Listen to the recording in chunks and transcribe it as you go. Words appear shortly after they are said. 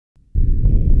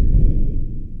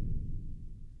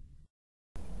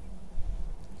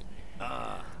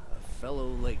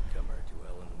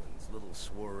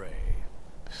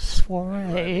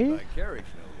soiree. By carriage,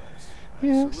 no less. I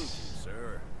Yes. salute you,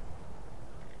 sir.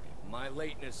 My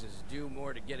lateness is due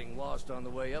more to getting lost on the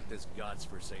way up this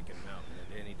god's-forsaken mountain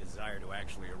than to any desire to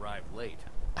actually arrive late.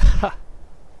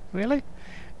 Really?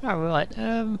 Alright,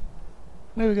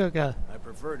 where we gonna go? I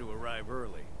prefer to arrive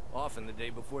early, often the day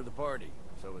before the party,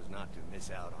 so as not to miss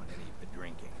out on any of the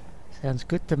drinking. Sounds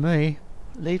good to me.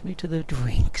 Lead me to the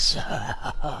drinks.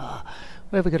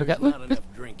 Where we gonna There's go? not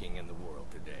enough drinking in the world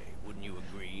today, wouldn't you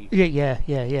agree?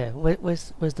 Yeah.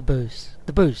 Where's the booze?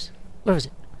 The booze. Where is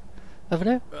it? Over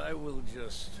there? I will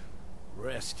just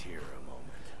rest here a moment.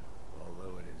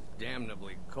 Although it is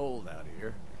damnably cold out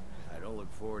here, I don't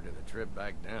look forward to the trip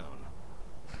back down.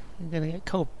 You're gonna get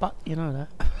cold butt, you know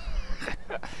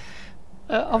that.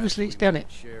 Obviously it's down it.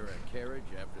 Share a carriage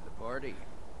after the party.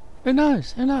 Who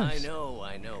knows? Who I knows?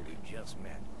 know, we just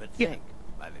met. But Yeah. think,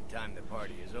 by the time the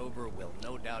party is over, we'll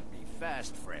no doubt be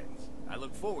fast friends. I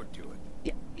look forward to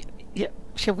it. Yeah.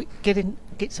 Shall we get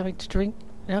something to drink?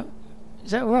 No?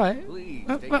 Is that alright? Please,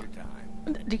 take your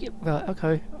time. Right,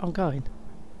 okay, I'm going.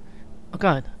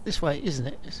 This way, isn't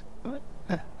it? Right.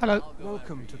 Hello.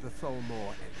 Welcome to the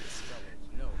Tholmore Embassy.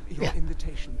 No, Your Yeah.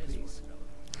 invitation, please.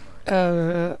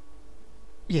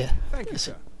 Yeah. Thank you, That's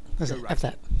sir. it. That's Go it. right Have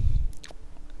that.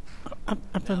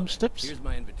 Up them steps. here's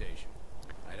my invitation.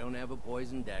 I don't have a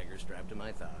poison dagger strapped to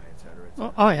my thigh, etc.,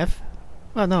 etc. Oh, I have.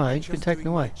 Oh no, it's been Just taken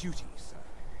doing my away. duty, sir.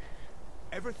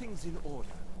 Everything's in order.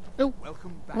 Oh,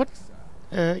 Welcome back, what?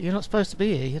 sir. You're not supposed to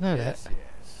be here. You know Yes, that.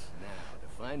 yes. Now, to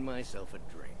find myself a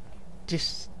drink.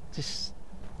 Just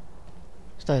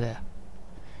stay there.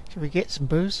 Shall we get some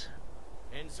booze?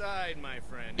 Inside, my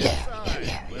friend, Yeah, inside,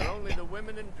 yeah, where yeah, only the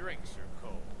women and drinks are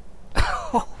cold.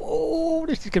 Oh,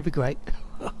 this is gonna be great.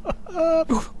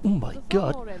 Oh my The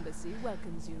God. Tholmore Embassy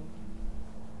welcomes you.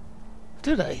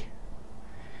 Do they?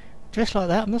 Dressed like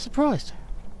that, I'm not surprised.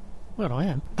 Well, I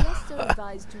am. Guests are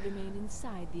advised to remain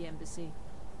inside the embassy.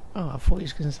 Oh, I thought he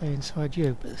was going to say inside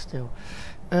you, but still.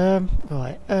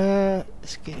 Right,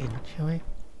 let's get in, shall we?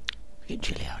 It's getting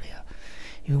chilly out here.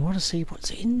 You want to see what's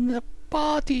in the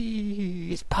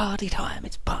party? It's party time,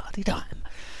 it's party time.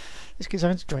 Let's get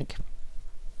something to drink.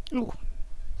 Ooh.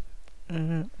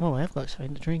 Well, I have got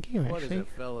something to drink here, What does actually. a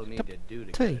fellow need to do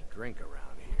to tea. get a drink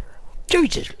around here?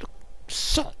 Jesus! Look,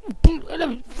 so...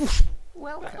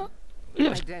 Welcome.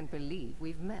 Yes. I don't believe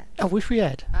we've met. I wish we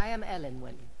had. I am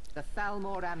Elenwen, the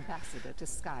Thalmor ambassador to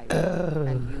Skyrim,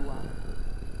 and you are.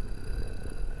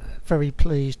 Very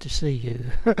pleased to see you.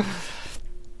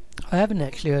 I haven't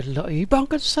actually heard a lot of you, but I'm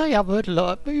going to say I've heard a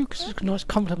lot of you because it's a nice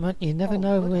compliment. You never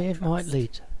know good, where I it might trust.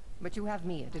 lead. But you have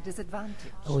me at a disadvantage.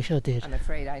 I wish I did. I'm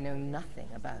afraid I know nothing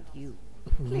about you.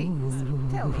 Please,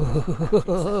 tell me more about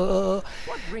yourself.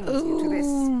 What brings you to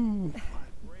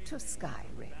this... to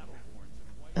Skyrim?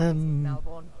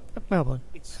 Melbourne. Melbourne.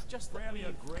 It's just that we've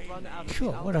run out of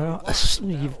Sure, the what are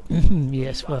alcohol.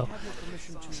 yes, well. I have your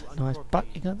permission to Nice uncork butt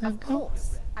you got there, Of girl.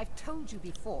 course. I've told you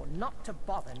before not to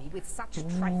bother me with such Ooh,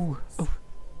 trifles. ooh.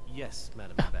 Yes,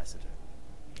 Madam Ambassador.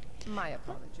 My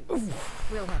apologies.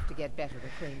 We'll have to get better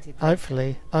acquainted.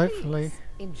 Hopefully. Please,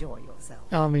 enjoy yourself.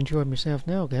 I'm enjoying myself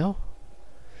now, girl.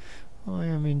 I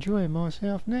am enjoying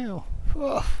myself now.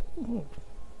 Oh,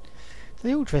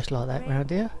 they all dress like that round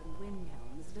here.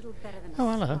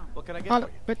 Oh, hello. What can I get Hello.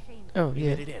 for you? But, oh, You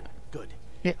yeah. get it in. Good.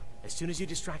 Yeah. As soon as you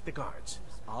distract the guards,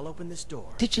 I'll open this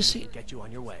door. Did you and see- Get you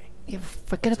on your way. Yeah,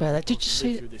 forget about that. Did you see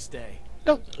Live it? through this day.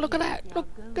 Look at that. Look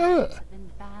at her.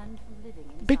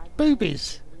 Big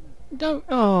boobies. No.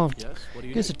 Oh, Yes. What do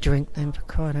you here's a need? drink then, for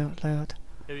crying out loud.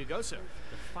 Here you go, sir.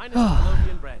 The finest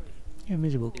Colombian brandy. You're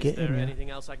miserable. Is Get there in there. anything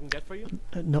else I can get for you?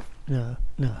 No.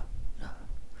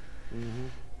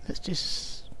 Let's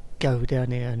just go down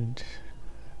there and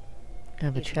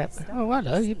have a It chat. is Oh,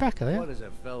 hello. You're back, are What you? does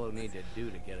a fellow need to do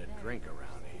to get a drink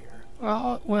around here?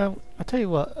 Oh, well, I'll tell you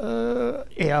what.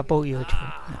 Yeah, I bought you a drink.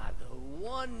 Ah, the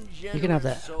one generous can have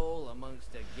that. soul amongst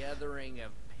a gathering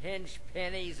of pinch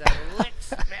pennies and lick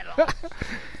spittles.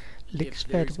 Lick If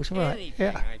there's spedals, right? anything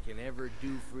Yeah. I can ever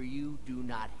do for you, do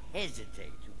not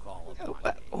hesitate to call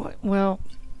upon me. Well,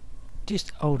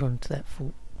 just hold on to that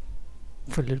for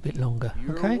a little bit longer,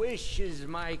 Your okay? wish is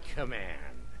my command.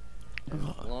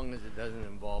 As long as it doesn't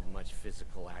involve much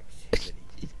physical activity.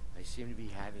 I seem to be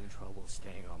having trouble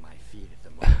staying on my feet at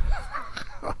the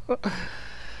moment.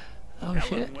 Oh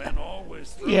shit. Wen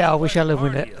always throws Yeah, I a wish flat Ellen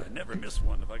would party. have- I never miss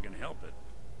one if I can help it.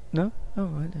 No? Oh,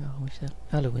 right. No, I wish that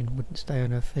Halloween wouldn't stay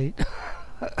on her feet.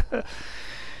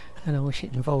 And I wish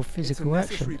it involved It's a physical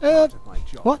necessary action. part of my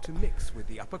job what? to mix with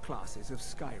the upper classes of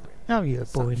Skyrim. Oh, you're a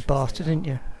boring Such as bastard, they didn't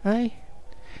you? Eh?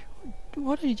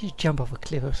 Why don't you just jump off a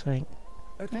cliff or something?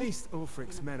 At least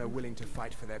Ulfric's men are willing to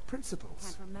fight for their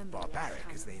principles, barbaric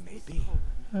as they may be.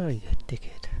 Oh, you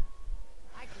dickhead.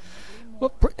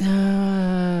 What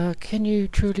can you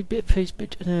truly be please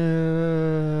what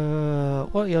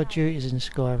are your duties in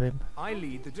Skyrim? I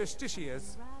lead the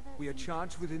Justiciars. We are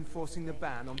charged with enforcing the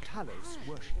ban on Talos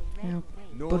worship. Yeah,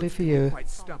 Nords bully for are you. quite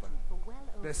stubborn.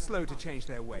 They're slow to change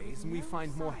their ways, and we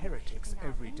find more heretics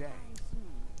every day.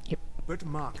 Yep. But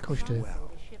mark course me you do.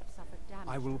 well.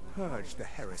 I will purge the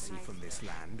heresy from this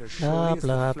land as Blah, surely as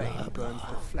blah, the flame blah, burns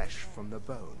the flesh from the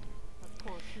bone.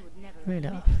 Really?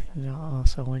 You're an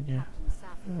arsehole, aren't you?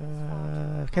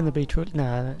 Can there be truly?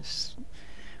 No, that's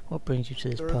what brings you to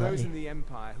this There are those in party. the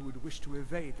Empire who would wish to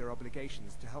evade their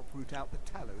obligations to help root out the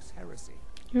Talos heresy.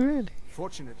 You really?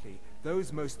 Fortunately,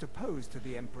 those most opposed to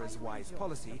the Emperor's wise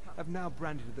policy have now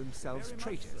branded themselves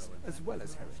traitors as well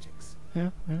as heretics. Yeah.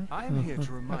 I am here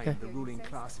to Oh, remind okay. the ruling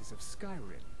classes of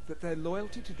Skyrim that their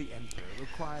loyalty to the Emperor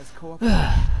requires cooperation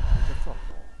with the Throttle.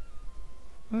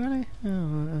 Really?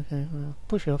 Oh, okay. Well,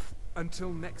 push off.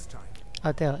 Until next time.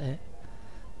 I doubt it.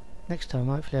 Next time,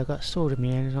 hopefully, I've got a sword in my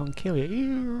hand and I can kill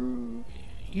you.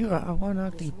 You are one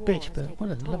ugly bitch, but what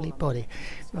a lovely body.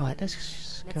 Right,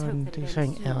 let's go and do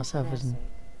something else other than.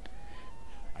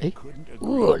 I Eh? couldn't agree.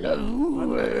 Ooh, Have you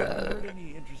heard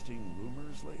any interesting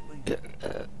rumors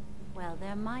lately? Well,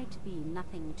 there might be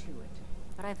nothing to it,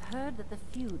 but I've heard that the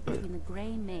feud between the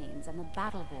Grey Manes and the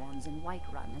Battleborns in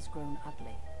Whiterun has grown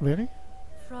ugly. Really?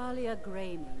 Fralia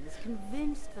Greymane is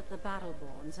convinced that the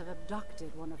Battleborns have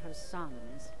abducted one of her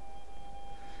sons.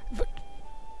 But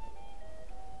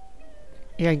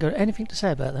you ain't got anything to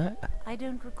say about that? I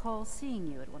don't recall seeing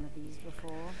you at one of these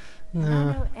before. No. And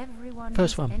I know everyone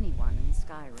First who's one. anyone in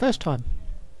Skyrim. First time.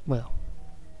 Well,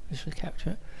 this was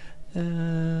capture.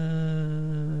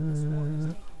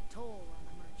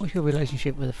 What's your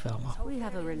relationship with the farmer? We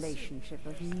have a relationship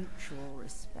of mutual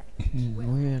respect.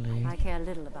 Really? I care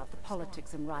little about the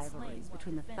politics and rivalries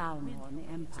between the Thalmor and the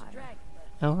Empire.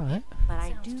 Alright. But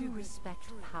I do respect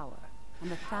power,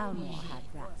 and the Thalmor had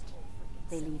that.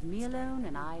 They leave me alone,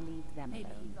 and I leave them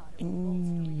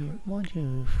alone. Mind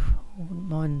you, I wouldn't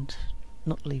mind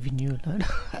not leaving you alone.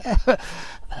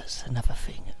 That's another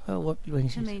thing. What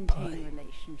brings To you to the maintain party?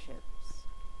 relationships.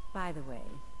 By the way,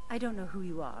 I don't know who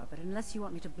you are, but unless you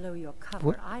want me to blow your cover,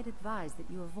 What? I'd advise that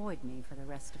you avoid me for the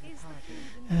rest of the party.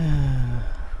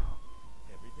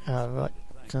 Right,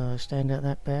 so I stand out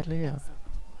that badly? I'm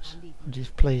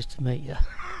just pleased to meet you.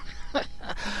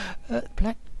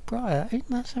 Black Briar, ain't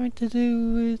that something to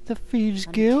do with the Thieves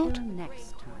Guild? Until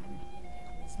next time.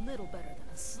 It's little better than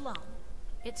a slum.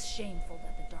 It's shameful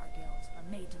that the Dark Elves are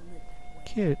made to live that way.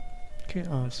 Cute. Cute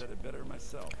I eyes. said it better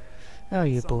myself. How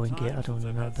you Some boring time git? I don't since want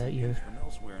I've to know had some about you. news from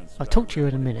elsewhere in I'll talk to you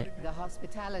in a Skyrim. minute. The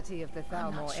hospitality of the I'm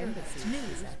not Thalmor sure embassy that's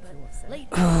news, is at but your service.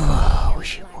 lately I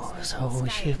wish it was. I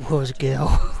wish it was, girl.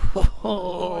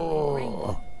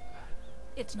 Oh.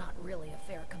 it's not really a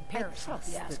fair I comparison, if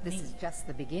trust you ask that this me. is just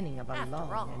the beginning of a After all,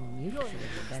 long and you're mutually the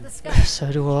beneficial. Sky.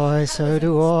 So do I. So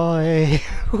do I.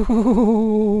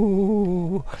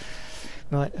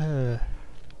 Right.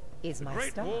 Is The my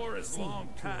Great star War is singing long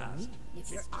to past. me? If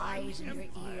your It's time eyes the and your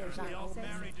Empire ears and are the open,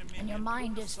 All-Merry and your Dominion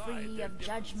mind put is aside free their of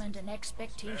judgment and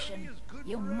expectation, Prosperity is good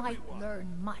you for might everyone.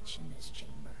 learn much in this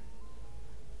chamber.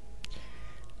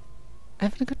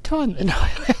 Having a good time then.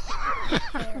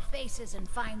 Fair faces and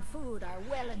fine food are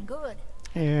well and good.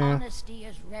 Yeah. Honesty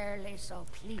is rarely so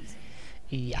pleasing.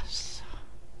 Yes.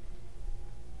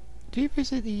 Do you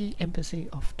visit the embassy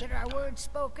often? There are words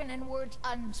spoken and words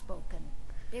unspoken.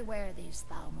 Beware these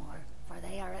Thalmor, for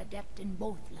they are adept in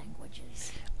both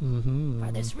languages. Mm-hmm.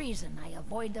 For this reason, I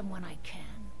avoid them when I can.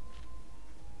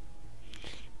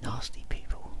 Nasty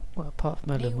people. Well, apart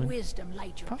from May Ellen. wisdom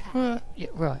light your Apart path. from her. Yeah,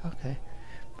 right, okay.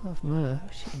 Apart from her,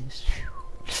 she's.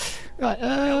 Right,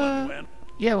 Ellen went.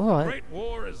 yeah, The alright. Great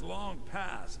War is long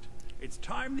past. It's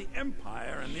time the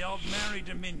Empire and the All-Merry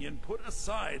Dominion put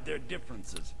aside their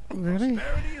differences. Really?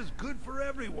 Prosperity is good for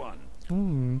everyone.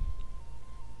 Hmm.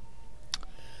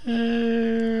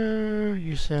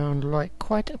 You sound like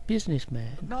quite a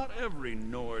businessman. Not every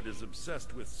Nord is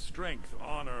obsessed with strength,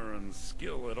 honor, and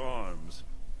skill at arms.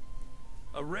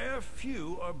 A rare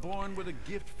few are born with a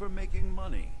gift for making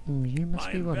money. You must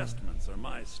My be one of them. investments are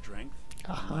my strength.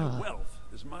 and Aha. My wealth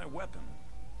is my weapon.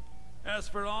 As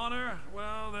for honor,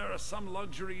 well, there are some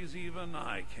luxuries even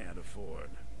I can't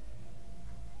afford.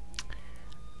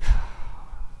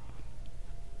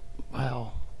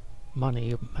 Well,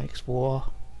 money makes war.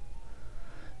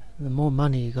 The more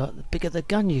money you got, the bigger the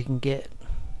gun you can get.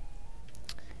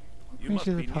 What You brings must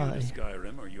you to be the new to party?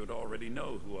 Skyrim, or you'd already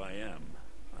know who I am.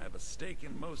 I have a stake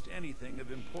in most anything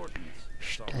of importance.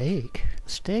 Steak?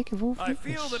 Steak of all I things?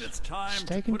 feel that it's time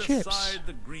Steak to and put chips. aside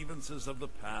the grievances of the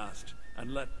past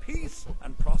and let peace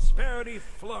and prosperity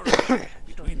flourish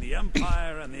between the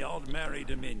Empire and the Aldmeri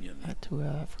Dominion. Had to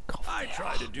have coffee. I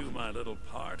try to do my little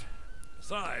part.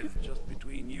 Besides, just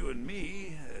between you and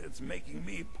me, it's making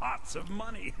me pots of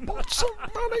money. Pots of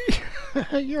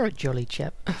money! You're a jolly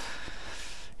chap.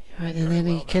 Right, and then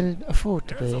he can afford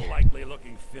to There's be. a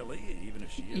likely-looking filly, even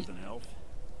if she is an elf.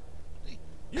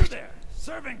 You there,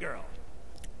 serving girl.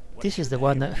 This is the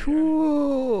one that.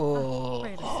 Ooh.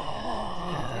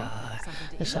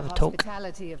 Let's have a The talk.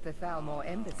 hospitality of the Thalmor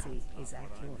Embassy is at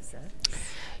your service.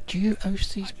 Do you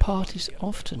host these parties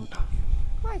often?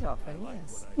 Quite often,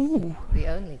 yes. Ooh. The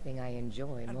only thing I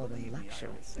enjoy more than luxury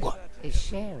is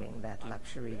sharing that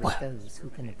luxury with those who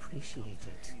can appreciate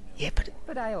it. Yeah,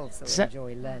 But I also Is that-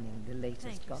 enjoy learning the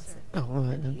latest gossip Oh, all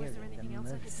right and then. hearing the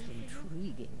most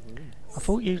intriguing rumors. I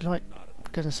thought you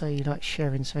gonna say you like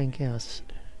sharing something else,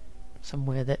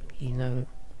 somewhere that you know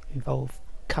involve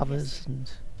covers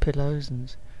and pillows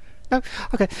and. No,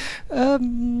 okay. I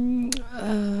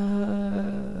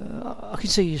can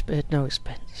see you spared no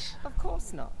expense. Of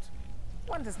course not.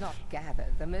 One does not gather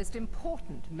the most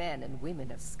important men and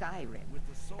women of Skyrim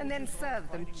and then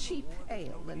serve them cheap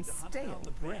ale and stale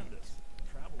bread.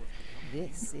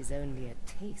 This is only a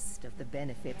taste of the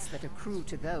benefits that accrue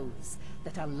to those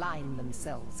that align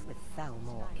themselves with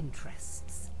Thalmor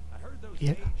interests.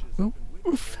 Yeah. Ooh,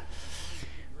 oof.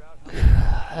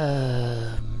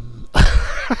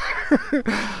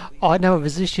 I know a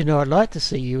position I'd like to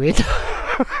see you in.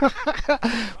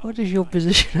 What does your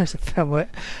position as a family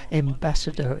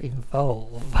ambassador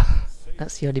involve?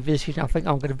 That's the only position I think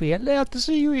I'm going to be allowed to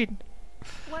see you in.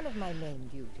 One of my main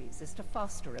duties is to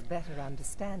foster a better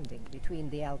understanding between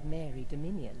the Aldmeri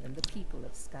Dominion and the people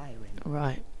of Skyrim.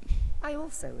 Right. I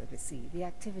also oversee the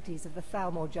activities of the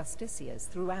Thalmor Justiciars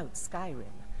throughout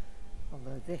Skyrim,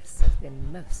 although this has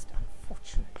been most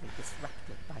unfortunately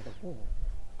disrupted by the war.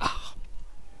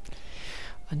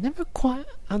 I never quite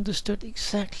understood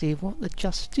exactly what the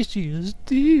Justiciars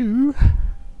do.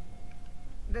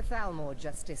 The Thalmor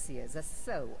Justiciars are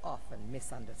so often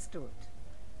misunderstood.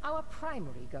 Our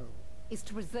primary goal is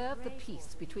to preserve the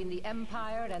peace between the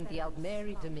Empire and the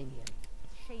Aldmeri Dominion.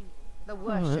 The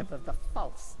worship of the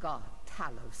false god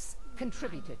Talos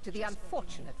contributed to the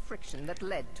unfortunate friction that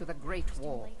led to the Great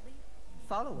War.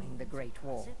 Following the Great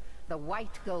War, the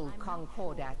White Gold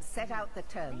Concordat set out the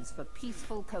terms for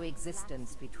peaceful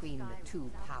coexistence between the two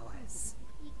powers.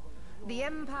 The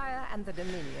Empire and the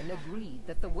Dominion agreed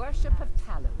that the worship of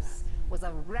Talos was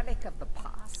a relic of the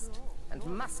past and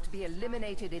must be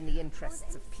eliminated in the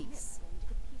interests of peace.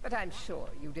 But I'm sure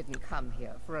you didn't come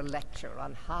here for a lecture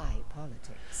on high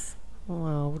politics. Well,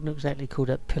 I wouldn't exactly call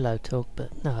that pillow talk,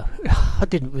 but no, I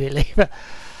didn't really. But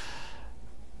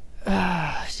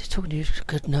just talking to you is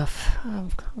good enough.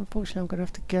 Unfortunately, I'm going to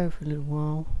have to go for a little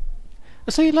while.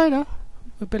 I'll see you later.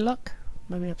 With a bit of luck.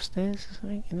 Maybe upstairs or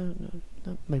something. You know,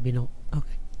 no, maybe not.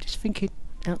 Okay, just thinking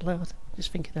out loud.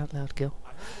 Just thinking out loud, girl.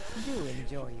 Do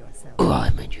enjoy yourself. Oh,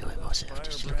 I'm enjoying myself.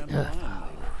 Just looking at her.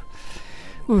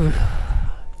 Ooh.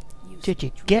 Did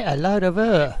you get a load of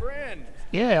her? Friend,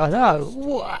 Yeah, I know.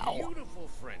 Wow. beautiful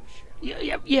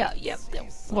friendship. Yeah.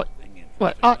 What?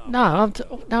 No,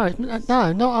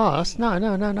 no, not us. No.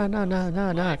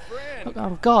 Look,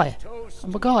 I'm a guy.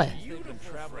 I'm a guy.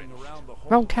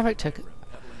 Wrong character.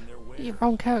 Yeah,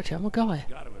 wrong character. I'm a guy.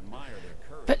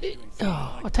 But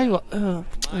I'll tell you what. My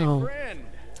friend,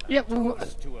 Yeah. Well,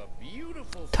 to a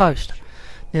beautiful toast.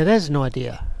 Now there's an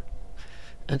idea.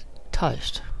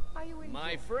 Toast.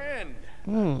 my friend.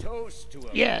 Toast to a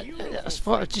Yeah, beautiful that's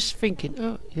what I was just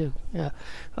thinking. Yeah.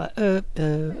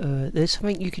 There's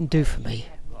something you can do for me.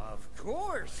 Of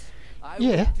course. I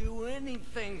Yeah. will do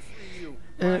anything for you.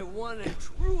 My one and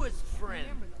truest friend.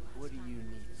 What do you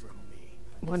need from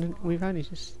me? We've only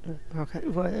just okay.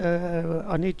 Well,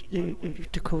 I need you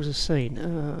to cause a scene.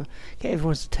 Get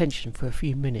everyone's attention for a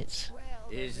few minutes.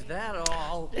 Is that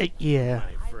all? Yeah.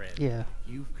 My friend. Yeah.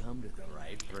 You've come to the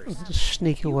right person. Just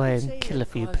sneak away You could say and kill a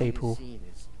few that causing people. scene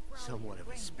is somewhat of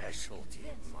a specialty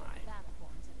of mine.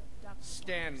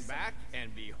 Stand back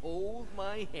and behold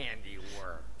my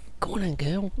handiwork. Go on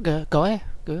then, guy,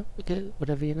 girl,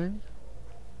 whatever your name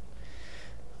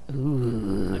is.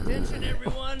 Ooh. Attention,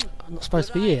 everyone. I'm not supposed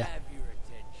to Could be I here. have your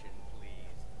attention, please?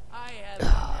 I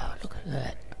have Look at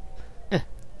that.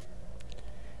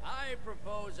 I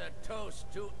propose a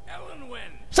toast to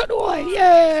Ellenwyn. So do I.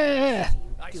 Yeah.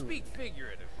 I speak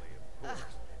figuratively, of course.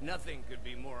 Nothing could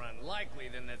be more unlikely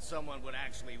than that someone would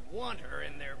actually want her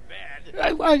in their bed.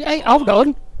 Hey, hold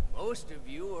on. Most of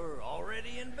you are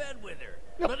already in bed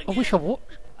But I wish I would.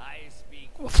 I speak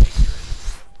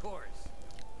of course.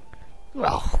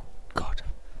 Oh, God.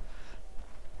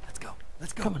 Let's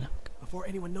go. Come on now. Before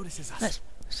anyone notices us.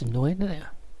 That's annoying, isn't it?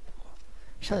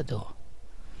 Shut the door.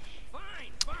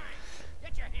 Fine.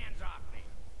 Get your hands off me.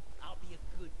 I'll be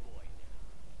a good boy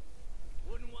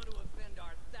now. Wouldn't want to offend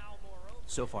our Thalmor.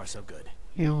 So far, so good.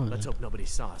 Yeah, all right. Let's hope nobody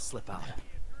saw us slip out.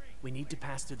 We need to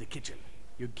pass through the kitchen.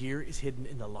 Your gear is hidden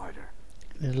in the larder.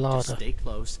 The Just larder. stay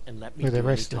close and let me With the do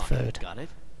rest any of the talking. food. Got it?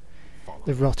 Follow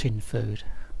The me. rotting food.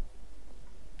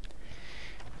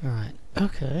 Right.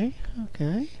 Okay.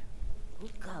 Who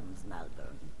comes,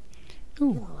 Malvern? Ooh.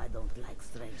 You know I don't like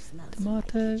strange smells in my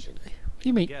Tomatoes. kitchen.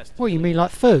 You mean? Guest. What you mean,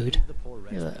 like food? Leave the poor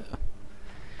rest. Yeah.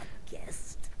 A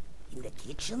guest? In the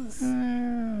kitchens? Uh,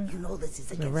 You know this is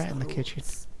There's a against rat in the rules. kitchen.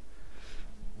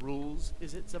 Rules,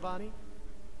 is it, Savani?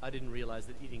 I didn't realize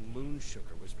that eating moon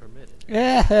sugar was permitted.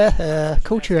 Yeah,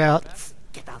 caught you out.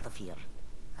 Get out of here.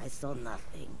 I saw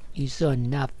nothing. You saw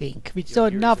nothing. We Your saw gear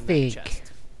is in that nothing.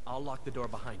 chest. I'll lock the door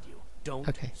behind you. Don't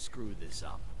Okay. screw this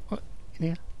up. What? In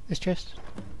here? This chest?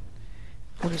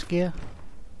 All this gear?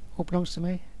 All belongs to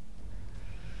me?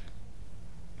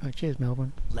 Oh, cheers,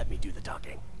 Melbourne. Let me do the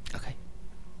talking. Okay.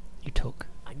 You talk.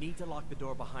 I need to lock the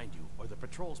door behind you, or the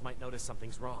patrols might notice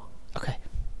something's wrong. Okay.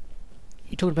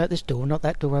 You talking about this door, not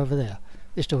that door over there.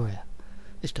 This door here.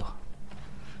 This door.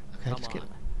 Okay, Come let's on. get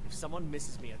If someone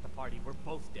misses me at the party, we're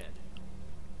both dead.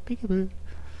 peekaboo.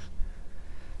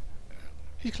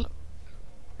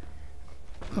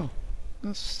 Oh,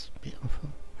 that's beautiful.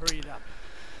 Hurry it up.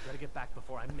 Gotta get back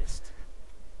before I'm missed.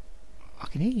 I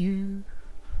can hear you.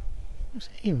 It's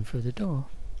even through the door.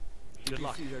 Good You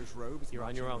luck. see those robes You're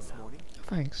on your marching own this now. morning?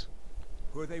 Thanks.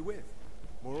 Who are they with?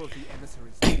 More of the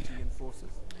emissaries' duty enforcers?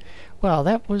 Well,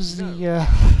 that was No, the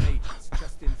agents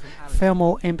just in from Allentown.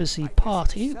 Thermal Embassy My guest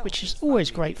party, himself which is was always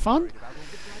finally great fun. worried about all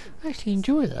the dragons. I actually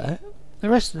enjoy that. The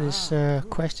rest of this good.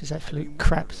 quest is I've absolute been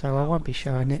crap, wondering so I how won't be it's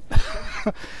showing it.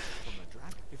 from a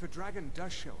dragon. If a dragon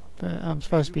does show up, But I'm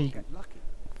supposed to you will be get lucky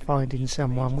and finding reach the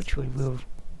someone, mage's which we force. will.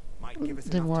 Might give us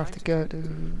Then enough we'll have time to go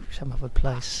to some other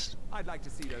place. I'd like to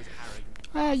see those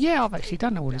arrogant. Yeah, I've actually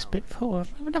done all this bit before.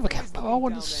 Another cap, but I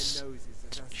want to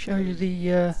show you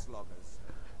the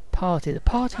party. The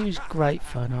party was great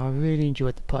fun. I really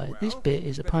enjoyed the party. This bit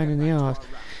is a pain in the arse.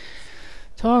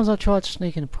 Times I tried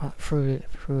sneaking through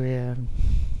it,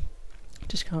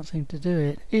 just can't seem to do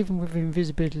it, even with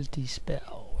invisibility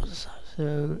spells.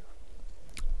 So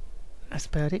that's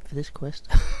about it for this quest.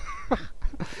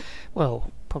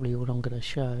 Well, probably all I'm going to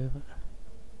show. But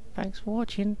thanks for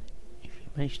watching. If you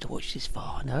managed to watch this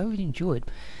far, I know I really enjoyed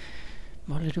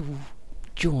my little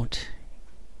jaunt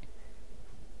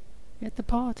at the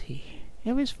party.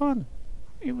 It was fun.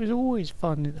 It was always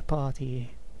fun at the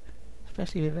party,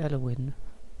 especially with Elwyn.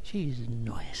 She's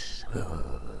nice.